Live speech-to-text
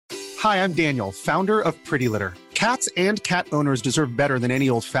Hi, I'm Daniel, founder of Pretty Litter. Cats and cat owners deserve better than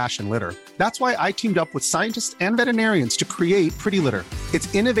any old-fashioned litter. That's why I teamed up with scientists and veterinarians to create Pretty Litter. Its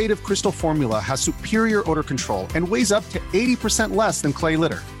innovative crystal formula has superior odor control and weighs up to 80% less than clay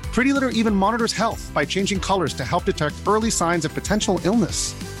litter. Pretty Litter even monitors health by changing colors to help detect early signs of potential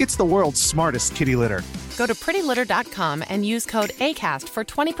illness. It's the world's smartest kitty litter. Go to prettylitter.com and use code ACAST for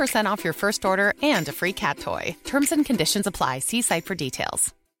 20% off your first order and a free cat toy. Terms and conditions apply. See site for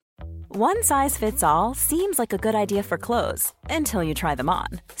details. One size fits all seems like a good idea for clothes until you try them on.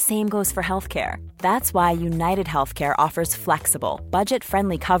 Same goes for healthcare. That's why United Healthcare offers flexible,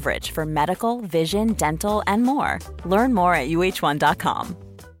 budget-friendly coverage for medical, vision, dental, and more. Learn more at uh1.com.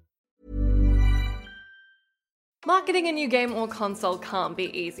 Marketing a new game or console can't be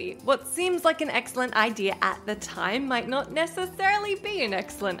easy. What seems like an excellent idea at the time might not necessarily be an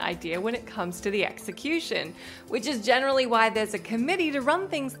excellent idea when it comes to the execution, which is generally why there's a committee to run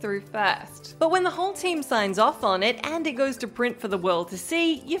things through first. But when the whole team signs off on it and it goes to print for the world to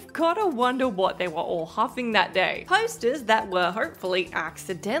see, you've gotta wonder what they were all huffing that day. Posters that were hopefully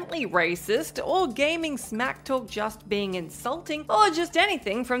accidentally racist, or gaming smack talk just being insulting, or just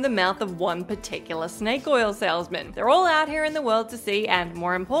anything from the mouth of one particular snake oil salesman. They're all out here in the world to see, and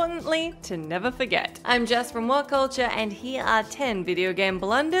more importantly, to never forget. I'm Jess from What Culture, and here are 10 video game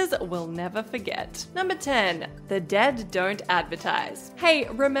blunders we'll never forget. Number 10. The dead don't advertise. Hey,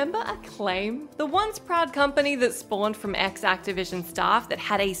 remember Acclaim? The once proud company that spawned from ex-Activision staff that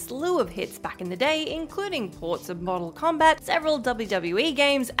had a slew of hits back in the day, including ports of Mortal Kombat, several WWE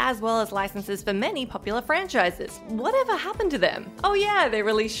games, as well as licenses for many popular franchises. Whatever happened to them? Oh yeah, they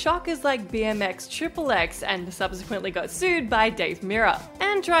released shockers like BMX XXX and subsequently got sued by Dave Mirra,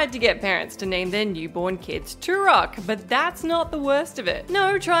 and tried to get parents to name their newborn kids Turok, but that's not the worst of it.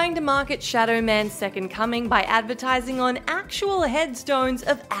 No, trying to market Shadow Man's Second Coming by advertising on actual headstones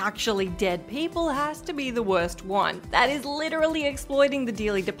of actually dead people has to be the worst one. That is literally exploiting the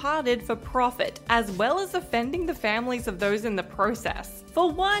dearly departed for profit, as well as offending the families of those in the process. For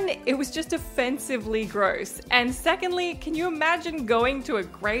one, it was just offensively gross, and secondly, can you imagine going to a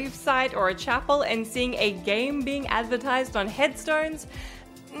gravesite or a chapel and seeing a game being advertised on headstones?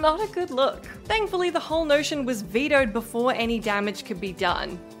 Not a good look. Thankfully, the whole notion was vetoed before any damage could be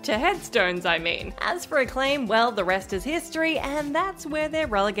done. To headstones, I mean. As for Acclaim, well, the rest is history, and that's where they're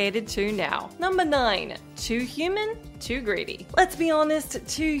relegated to now. Number 9. Too human? Too greedy. Let's be honest,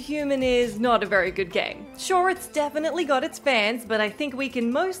 Too Human is not a very good game. Sure, it's definitely got its fans, but I think we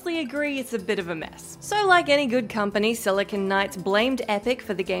can mostly agree it's a bit of a mess. So like any good company, Silicon Knights blamed Epic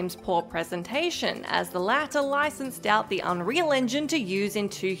for the game's poor presentation, as the latter licensed out the Unreal Engine to use in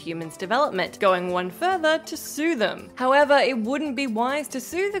Too Human's development, going one further to sue them. However, it wouldn't be wise to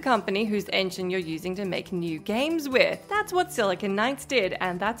sue the company whose engine you're using to make new games with. That's what Silicon Knights did,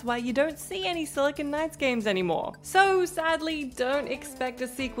 and that's why you don't see any Silicon Knights games anymore. So sadly, don't expect a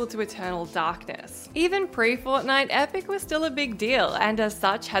sequel to Eternal Darkness. Even pre-Fortnite, Epic was still a big deal, and as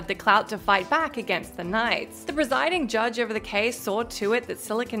such had the clout to fight back against the Knights. The presiding judge over the case saw to it that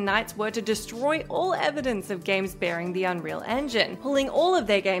Silicon Knights were to destroy all evidence of games bearing the Unreal Engine, pulling all of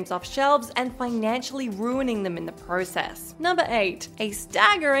their games off shelves and financially ruining them in the process. Number 8. A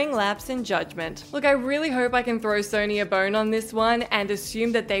staggering lapse in judgment. Look, I really hope I can throw Sony a bone on this one and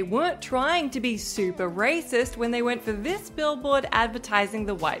assume that they weren't trying to be super racist when they went for this billboard advertising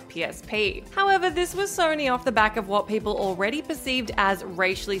the white PSP. However, this was Sony off the back of what people already perceived as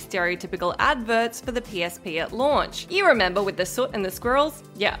racially stereotypical adverts for the PSP at launch. You remember with the soot and the squirrels?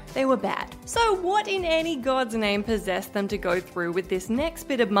 Yeah, they were bad. So what in any god's name possessed them to go through with this next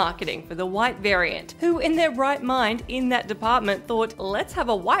bit of marketing for the white variant? Who in their right mind in that department thought, let's have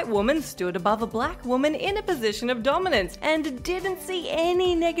a white woman stood above a black woman in a position of dominance, and didn't see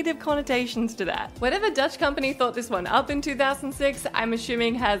any negative connotations to that? Whatever Dutch company thought this one up in 2006, I'm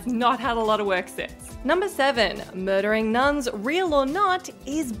assuming has not had a lot of work since. Number 7. Murdering nuns, real or not,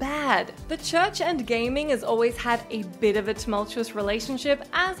 is bad. The church and gaming has always had a bit of a tumultuous relationship,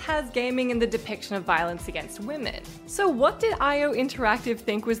 as has gaming in the depiction of violence against women. So what did IO Interactive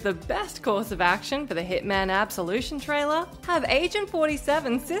think was the best course of action for the Hitman Absolution trailer? Have Agent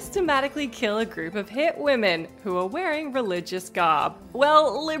 47 systematically kill a group of hit women who are wearing religious garb.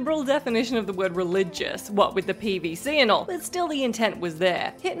 Well, liberal definition of the word religious, what with the PVC and all, but still the intent was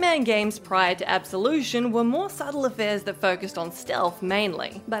there. Hitman games prior to Absolution were more subtle affairs that focused on stealth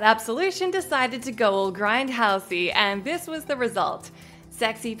mainly. But Absolution decided to go all grindhousey, and this was the result.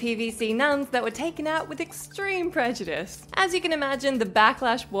 sexy PVC nuns that were taken out with extreme prejudice. As you can imagine, the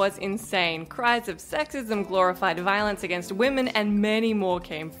backlash was insane. Cries of sexism, glorified violence against women, and many more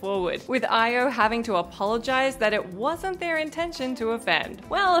came forward, with IO having to apologize that it wasn't their intention to offend.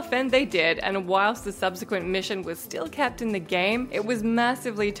 Well, offend they did, and whilst the subsequent mission was still kept in the game, it was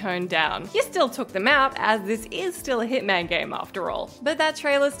massively toned down. You still took them out, as this is still a Hitman game after all. But that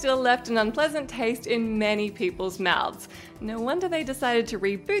trailer still left an unpleasant taste in many people's mouths. No wonder they decided to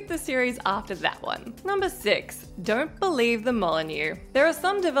reboot the series after that one. Number 6. Don't believe the Molyneux. There are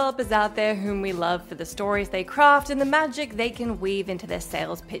some developers out there whom we love for the stories they craft and the magic they can weave into their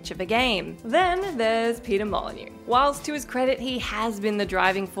sales pitch of a game. Then there's Peter Molyneux. Whilst to his credit he has been the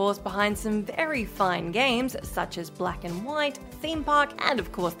driving force behind some very fine games such as Black and White, Theme Park, and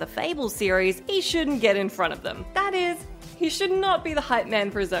of course the Fable series, he shouldn't get in front of them. That is, he should not be the hype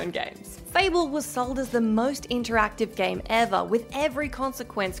man for his own games. Fable was sold as the most interactive game ever, with every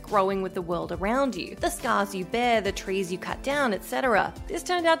consequence growing with the world around you. The scars you bear, the trees you cut down, etc. This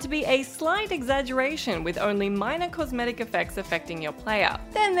turned out to be a slight exaggeration, with only minor cosmetic effects affecting your player.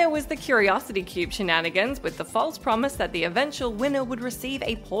 Then there was the Curiosity Cube shenanigans, with the false promise that the eventual winner would receive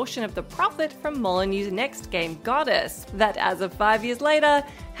a portion of the profit from Molyneux's next game, Goddess, that as of 5 years later,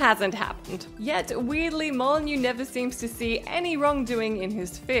 hasn't happened. Yet, weirdly, Molyneux never seems to see any wrongdoing in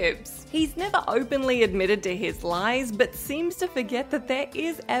his fibs. He's never openly admitted to his lies, but seems to forget that there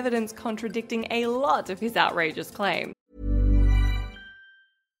is evidence contradicting a lot of his outrageous claims.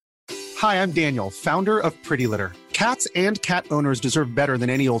 Hi, I'm Daniel, founder of Pretty Litter. Cats and cat owners deserve better than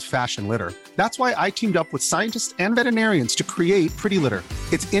any old-fashioned litter. That's why I teamed up with scientists and veterinarians to create Pretty Litter.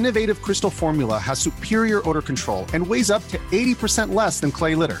 Its innovative crystal formula has superior odor control and weighs up to 80% less than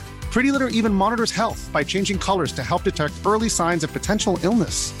clay litter. Pretty Litter even monitors health by changing colors to help detect early signs of potential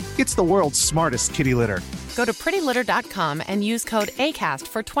illness. It's the world's smartest kitty litter. Go to prettylitter.com and use code ACAST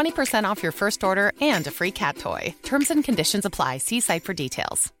for 20% off your first order and a free cat toy. Terms and conditions apply. See site for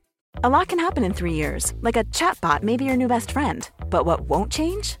details. A lot can happen in 3 years, like a chatbot may be your new best friend. But what won't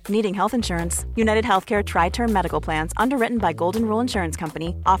change? Needing health insurance. United Healthcare Tri-Term Medical Plans, underwritten by Golden Rule Insurance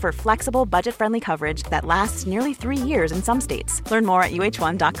Company, offer flexible, budget-friendly coverage that lasts nearly 3 years in some states. Learn more at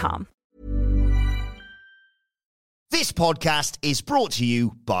uh1.com. This podcast is brought to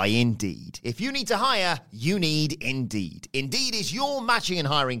you by Indeed. If you need to hire, you need Indeed. Indeed is your matching and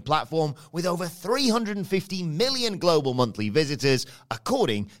hiring platform with over 350 million global monthly visitors,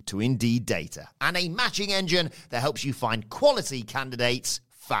 according to Indeed data, and a matching engine that helps you find quality candidates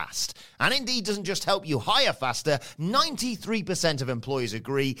fast. And Indeed doesn't just help you hire faster. 93% of employers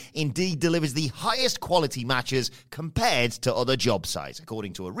agree Indeed delivers the highest quality matches compared to other job sites,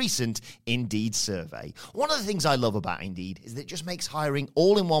 according to a recent Indeed survey. One of the things I love about Indeed is that it just makes hiring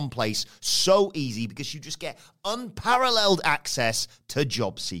all in one place so easy, because you just get unparalleled access to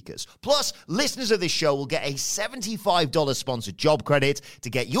job seekers. Plus, listeners of this show will get a $75 sponsored job credit to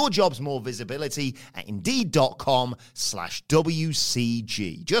get your jobs more visibility at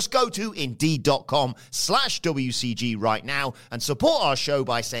Indeed.com/WCG. Just go to Indeed.com/WCG right now and support our show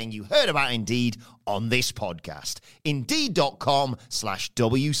by saying you heard about Indeed on this podcast.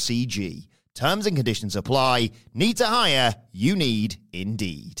 Indeed.com/WCG. Terms and conditions apply. Need to hire? You need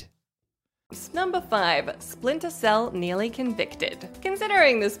Indeed. Number 5. Splinter Cell nearly convicted.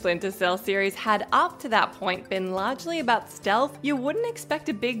 Considering the Splinter Cell series had up to that point been largely about stealth, you wouldn't expect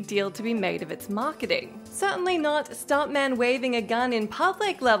a big deal to be made of its marketing. Certainly not stuntman waving a gun in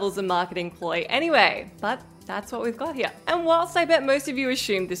public levels of marketing ploy anyway, but that's what we've got here. And whilst I bet most of you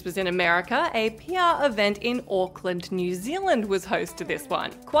assumed this was in America, a PR event in Auckland, New Zealand was host to this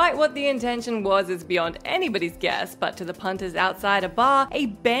one. Quite what the intention was is beyond anybody's guess, but to the punters outside a bar, a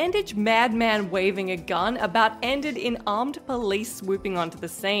bandaged madman waving a gun about ended in armed police swooping onto the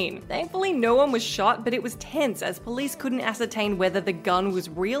scene. Thankfully, no one was shot, but it was tense as police couldn't ascertain whether the gun was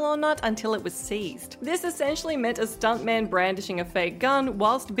real or not until it was seized. This essentially meant a stuntman brandishing a fake gun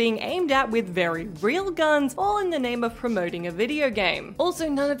whilst being aimed at with very real guns, all in the name of promoting a video game. Also,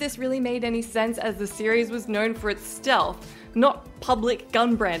 none of this really made any sense as the series was known for its stealth, not public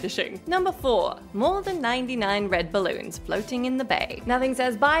gun brandishing. Number 4. More than 99 red balloons floating in the bay. Nothing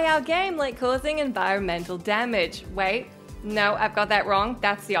says buy our game like causing environmental damage. Wait. No, I've got that wrong.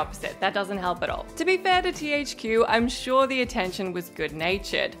 That's the opposite. That doesn't help at all. To be fair to THQ, I'm sure the attention was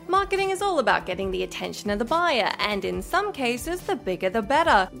good-natured. Marketing is all about getting the attention of the buyer, and in some cases, the bigger the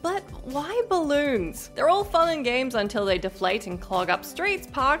better. But why balloons? They're all fun and games until they deflate and clog up streets,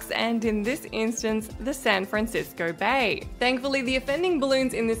 parks, and in this instance, the San Francisco Bay. Thankfully, the offending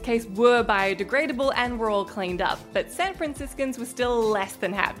balloons in this case were biodegradable and were all cleaned up, but San Franciscans were still less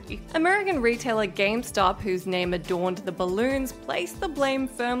than happy. American retailer GameStop, whose name adorned the balloon balloons placed the blame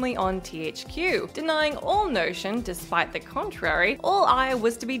firmly on THQ, denying all notion, despite the contrary, all eye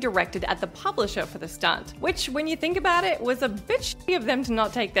was to be directed at the publisher for the stunt, which, when you think about it, was a bit shitty of them to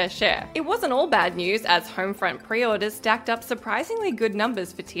not take their share. It wasn't all bad news, as Homefront pre-orders stacked up surprisingly good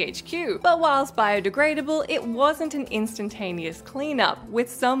numbers for THQ, but whilst biodegradable, it wasn't an instantaneous cleanup, with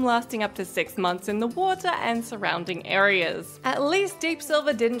some lasting up to 6 months in the water and surrounding areas. At least Deep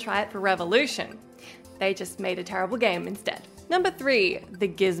Silver didn't try it for Revolution. They just made a terrible game instead. Number 3, the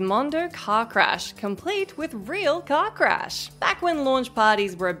Gizmondo car crash, complete with real car crash. Back when launch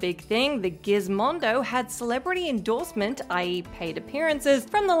parties were a big thing, the Gizmondo had celebrity endorsement, i.e. paid appearances,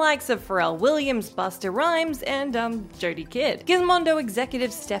 from the likes of Pharrell Williams, Busta Rhymes, and Jody Kidd. Gizmondo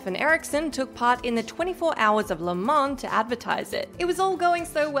executive Stefan Eriksson took part in the 24 Hours of Le Mans to advertise it. It was all going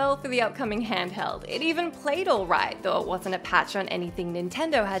so well for the upcoming handheld. It even played alright, though it wasn't a patch on anything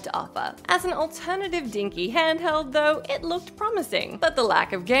Nintendo had to offer. As an alternative dinky handheld, though, it looked promising. But the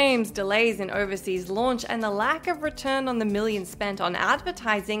lack of games, delays in overseas launch, and the lack of return on the millions spent on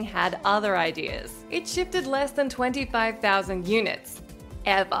advertising had other ideas. It shifted less than 25,000 units.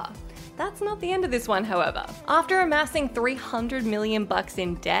 Ever. That's not the end of this one, however. After amassing $300 million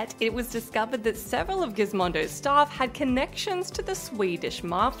in debt, it was discovered that several of Gizmondo's staff had connections to the Swedish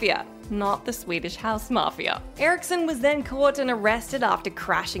mafia, not the Swedish house mafia. Eriksson was then caught and arrested after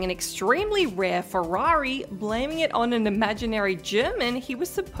crashing an extremely rare Ferrari, blaming it on an imaginary German he was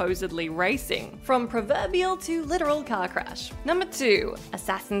supposedly racing. From proverbial to literal car crash. Number 2,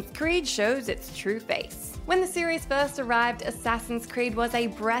 Assassin's Creed shows its true face. When the series first arrived, Assassin's Creed was a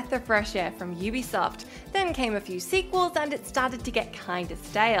breath of fresh air from Ubisoft. Then came a few sequels and it started to get kinda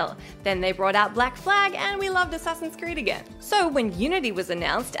stale. Then they brought out Black Flag and we loved Assassin's Creed again. So when Unity was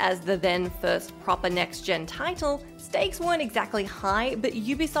announced as the then first proper next-gen title, stakes weren't exactly high, but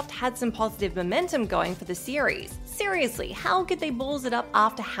Ubisoft had some positive momentum going for the series. Seriously, how could they balls it up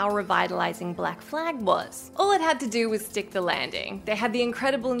after how revitalizing Black Flag was? All it had to do was stick the landing. They had the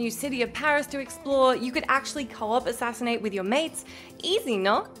incredible new city of Paris to explore, you could actually co-op assassinate with your mates. Easy,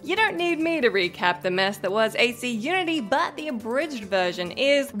 no? You don't need me to recap the mess that was AC Unity, but the abridged version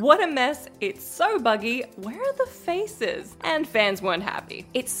is, what a mess, it's so buggy, where are the faces? And fans weren't happy.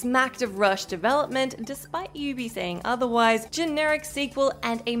 It smacked of rushed development, despite Ubi saying otherwise, generic sequel,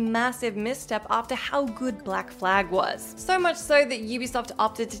 and a massive misstep after how good Black Flag was. So much so that Ubisoft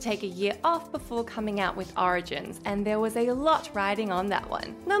opted to take a year off before coming out with Origins, and there was a lot riding on that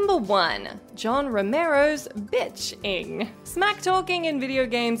one. Number 1, John Romero's bitching. Smack talking in video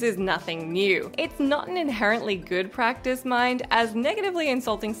games is nothing new. It's not an inherently good practice, mind, as negatively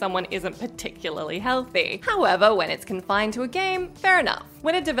insulting someone isn't particularly healthy. However, when it's confined to a game, fair enough.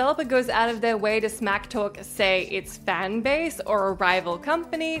 When a developer goes out of their way to smack talk, say, its fan base or a rival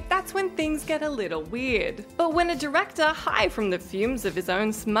company, that's when things get a little weird. But when a director, high from the fumes of his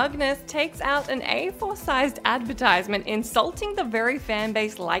own smugness, takes out an A4-sized advertisement insulting the very fan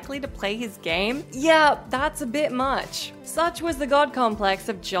base likely to play his game, yeah, that's a bit much. Such was the god complex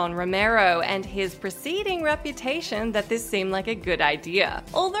of John Romero and his preceding reputation that this seemed like a good idea.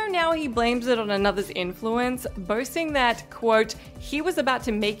 Although now he blames it on another's influence, boasting that, quote, he was about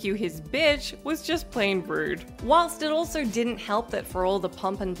to make you his bitch was just plain rude. Whilst it also didn't help that for all the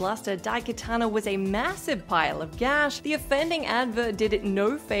pomp and bluster, Daikatana was a massive pile of gash, the offending advert did it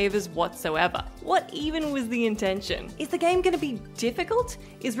no favors whatsoever. What even was the intention? Is the game gonna be difficult?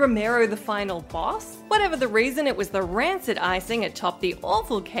 Is Romero the final boss? Whatever the reason, it was the rancid icing atop the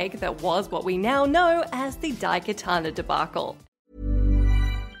awful cake that was what we now know as the Daikatana debacle.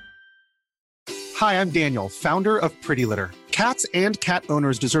 Hi, I'm Daniel, founder of Pretty Litter. Cats and cat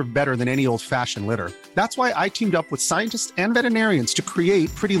owners deserve better than any old-fashioned litter. That's why I teamed up with scientists and veterinarians to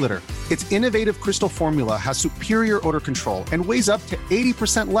create Pretty Litter. Its innovative crystal formula has superior odor control and weighs up to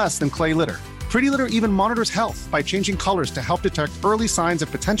 80% less than clay litter. Pretty Litter even monitors health by changing colors to help detect early signs of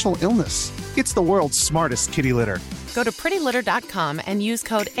potential illness. It's the world's smartest kitty litter. Go to prettylitter.com and use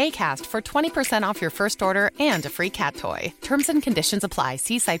code ACAST for 20% off your first order and a free cat toy. Terms and conditions apply.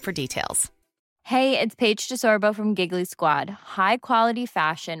 See site for details. Hey, it's Paige DeSorbo from Giggly Squad. High quality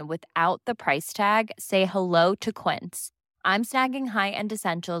fashion without the price tag. Say hello to Quince. I'm snagging high-end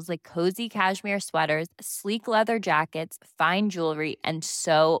essentials like cozy cashmere sweaters, sleek leather jackets, fine jewelry, and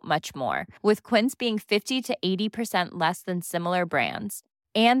so much more. With Quince being 50 to 80% less than similar brands.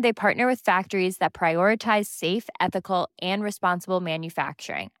 And they partner with factories that prioritize safe, ethical, and responsible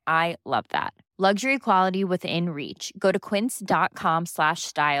manufacturing. I love that. Luxury quality within reach. Go to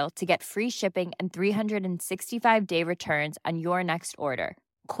quince.com/style to get free shipping and 365-day returns on your next order.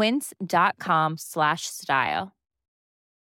 Quince.com/style.